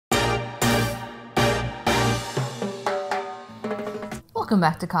Welcome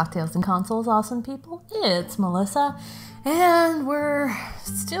back to Cocktails and Consoles, awesome people. It's Melissa, and we're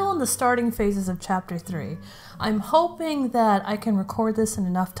still in the starting phases of Chapter 3. I'm hoping that I can record this in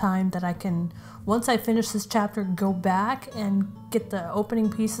enough time that I can, once I finish this chapter, go back and get the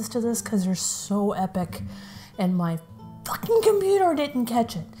opening pieces to this, because they're so epic, and my fucking computer didn't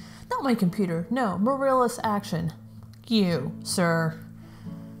catch it. Not my computer, no, Marilla's action. You, sir.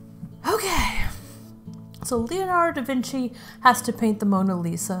 Okay. So Leonardo da Vinci has to paint the Mona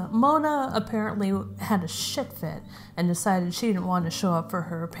Lisa. Mona apparently had a shit fit and decided she didn't want to show up for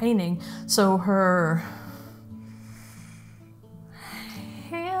her painting, so her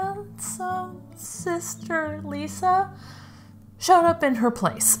handsome sister Lisa showed up in her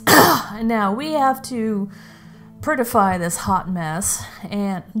place. And now we have to prettify this hot mess,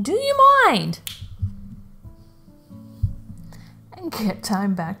 and do you mind? And get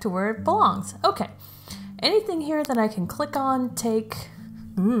time back to where it belongs. Okay. Anything here that I can click on, take...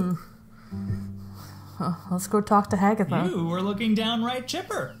 Ooh. Let's go talk to Hagatha. You were looking downright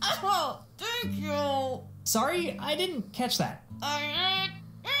chipper. Oh, thank you. Sorry, I didn't catch that. Thank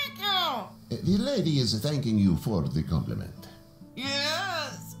you. The lady is thanking you for the compliment.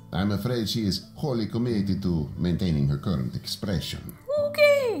 Yes. I'm afraid she is wholly committed to maintaining her current expression.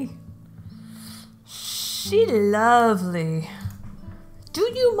 Okay. She lovely. Do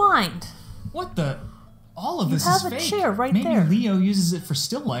you mind? What the... All of this You is have a fake. chair right Maybe there. Leo uses it for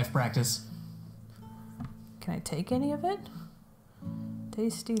still life practice. Can I take any of it?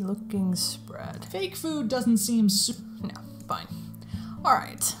 Tasty looking spread. Fake food doesn't seem No, fine.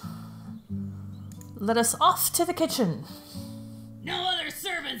 Alright. Let us off to the kitchen. No other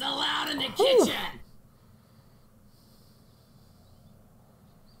servants allowed in the kitchen.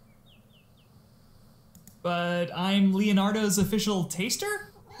 But I'm Leonardo's official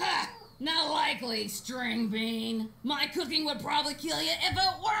taster? Ha! Not likely, string bean. My cooking would probably kill you if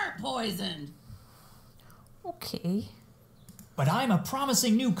it weren't poisoned. Okay. But I'm a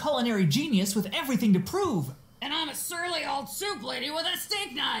promising new culinary genius with everything to prove. And I'm a surly old soup lady with a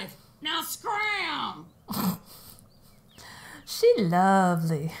steak knife. Now scram! She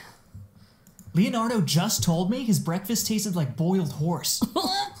lovely. Leonardo just told me his breakfast tasted like boiled horse. Well,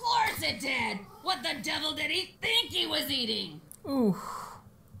 of course it did. What the devil did he think he was eating? Ooh.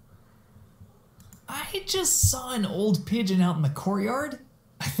 I just saw an old pigeon out in the courtyard.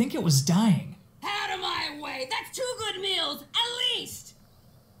 I think it was dying. Out of my way! That's 2 good meals, at least!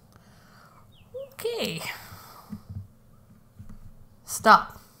 Okay.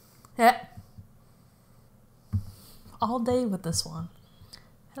 Stop. Yeah. All day with this one.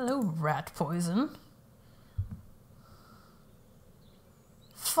 Hello, rat poison.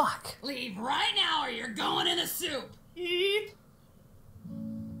 Fuck. Leave right now or you're going in the soup! Eep.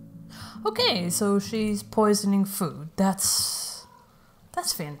 Okay, so she's poisoning food. That's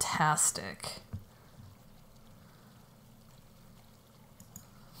fantastic.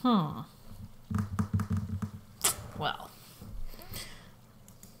 Well.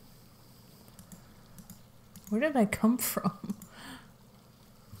 Where did I come from?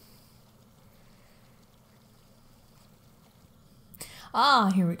 Ah,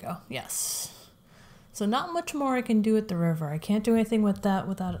 here we go. Yes. So not much more I can do at the river. I can't do anything with that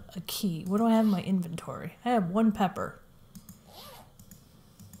without a key. What do I have in my inventory? I have 1 pepper.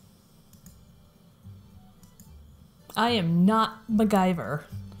 I am not MacGyver.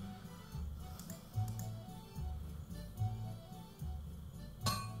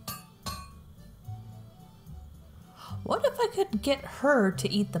 What if I could get her to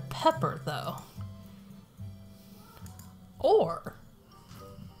eat the pepper, though? Or...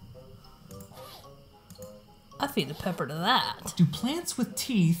 I feed the pepper to that. Do plants with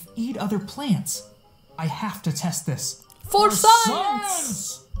teeth eat other plants? I have to test this. For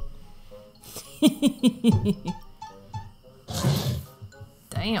science!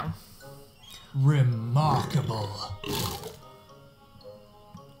 Damn. Remarkable.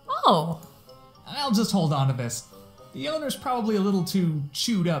 Oh. I'll just hold on to this. The owner's probably a little too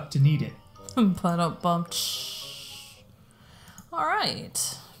chewed up to need it. Ba-dum-bum.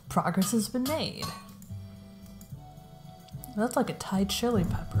 Alright. Progress has been made. That's like a Thai chili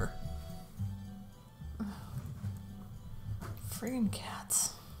pepper. Friggin'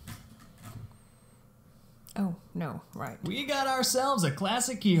 cats. Oh, no, right. We got ourselves a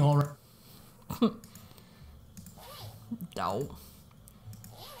classic keyhole. No.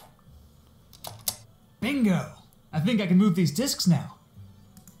 Bingo! I think I can move these discs now.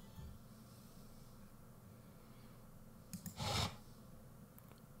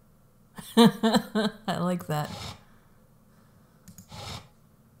 I like that.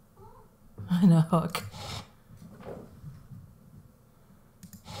 On a hook.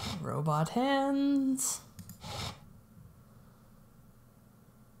 robot hands.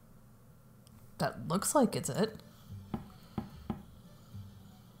 That looks like it's it.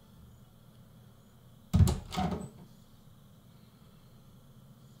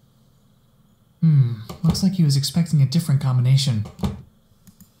 Looks like he was expecting a different combination.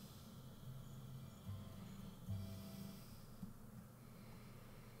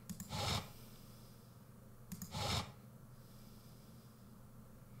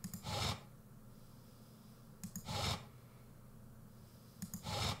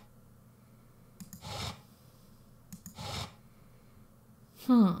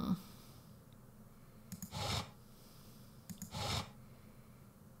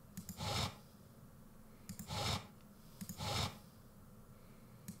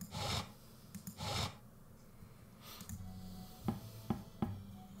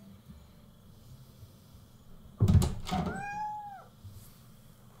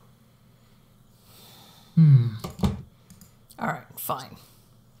 Alright, fine.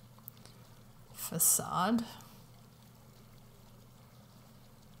 Facade.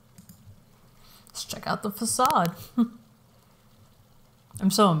 Let's check out the facade.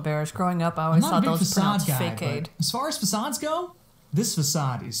 I'm so embarrassed. Growing up, I always thought that was pronounced fake-aid. As far as facades go, this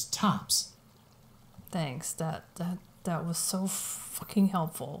facade is tops. Thanks. That was so fucking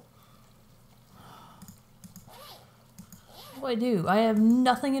helpful. What do I do? I have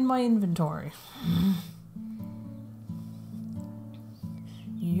nothing in my inventory.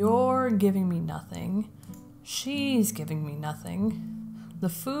 You're giving me nothing. She's giving me nothing. The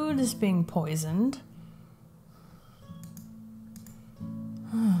food is being poisoned.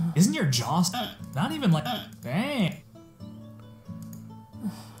 Isn't your jaw not even like bang?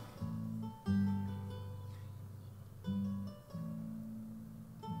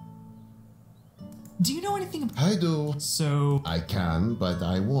 Do you know anything about... I do. So... I can, but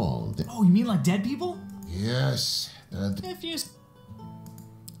I won't. Oh, you mean like dead people? Yes. If you...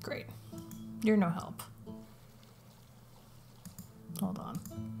 Great. You're no help. Hold on.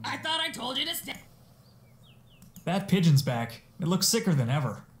 I thought I told you to stay. That pigeon's back. It looks sicker than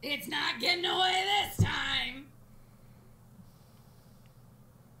ever. It's not getting away this time.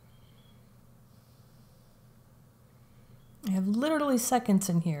 I have literally seconds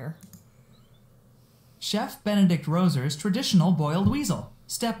in here. Chef Benedict Roser's traditional boiled weasel.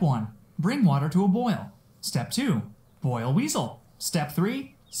 Step 1, bring water to a boil. Step 2, boil weasel. Step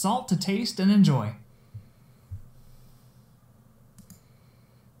 3, salt to taste and enjoy.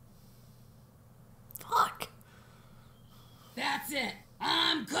 Fuck. That's it.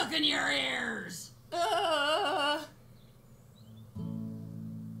 I'm cooking your ears. Well,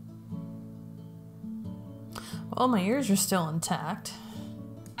 my ears are still intact.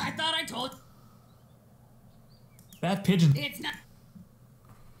 I thought I told... That pigeon... It's not...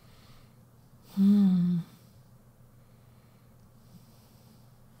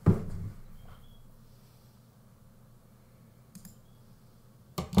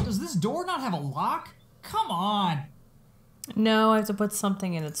 Does this door not have a lock? Come on! No, I have to put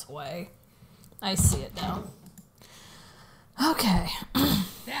something in its way. I see it now. Okay.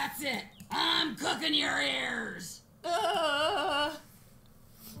 That's it. I'm cooking your ears.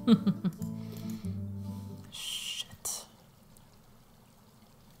 Shit.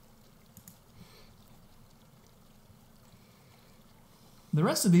 The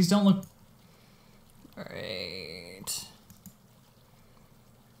rest of these don't look... Right.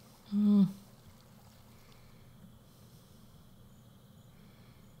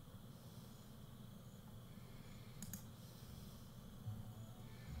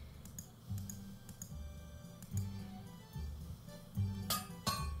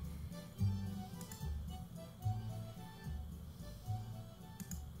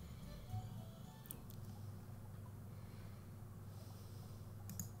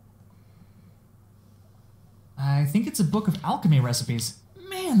 I think it's a book of alchemy recipes.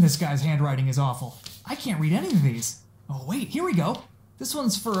 Man, this guy's handwriting is awful. I can't read any of these. Oh wait, here we go. This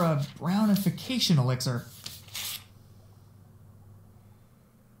one's for a brownification elixir.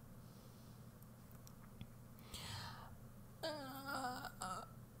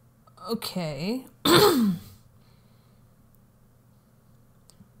 Okay.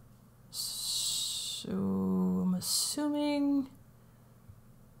 So I'm assuming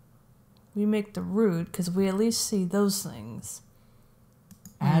we make the root because we at least see those things.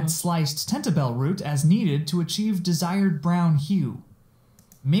 Add sliced tentabell root as needed to achieve desired brown hue.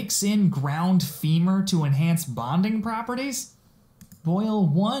 Mix in ground femur to enhance bonding properties. Boil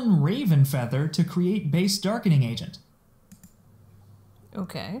 1 raven feather to create base darkening agent.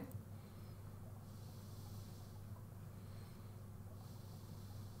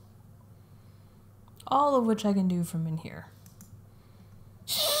 all of which I can do from in here.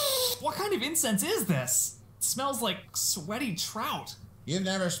 What kind of incense is this? It smells like sweaty trout. You've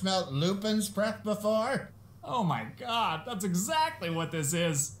never smelt Lupin's breath before? Oh my god, that's exactly what this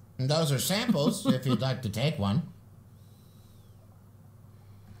is. Those are samples, if you'd like to take one.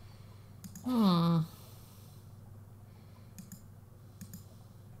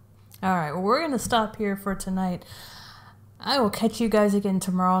 Alright, well, we're going to stop here for tonight. I will catch you guys again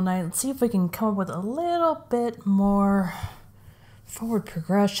tomorrow night and see if we can come up with a little bit more forward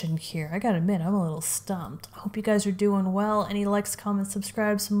progression here. I gotta admit, I'm a little stumped. I hope you guys are doing well. Any likes, comments,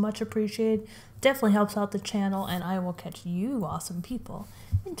 subscribes, much appreciated. Definitely helps out the channel, and I will catch you awesome people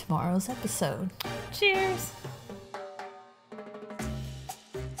in tomorrow's episode. Cheers!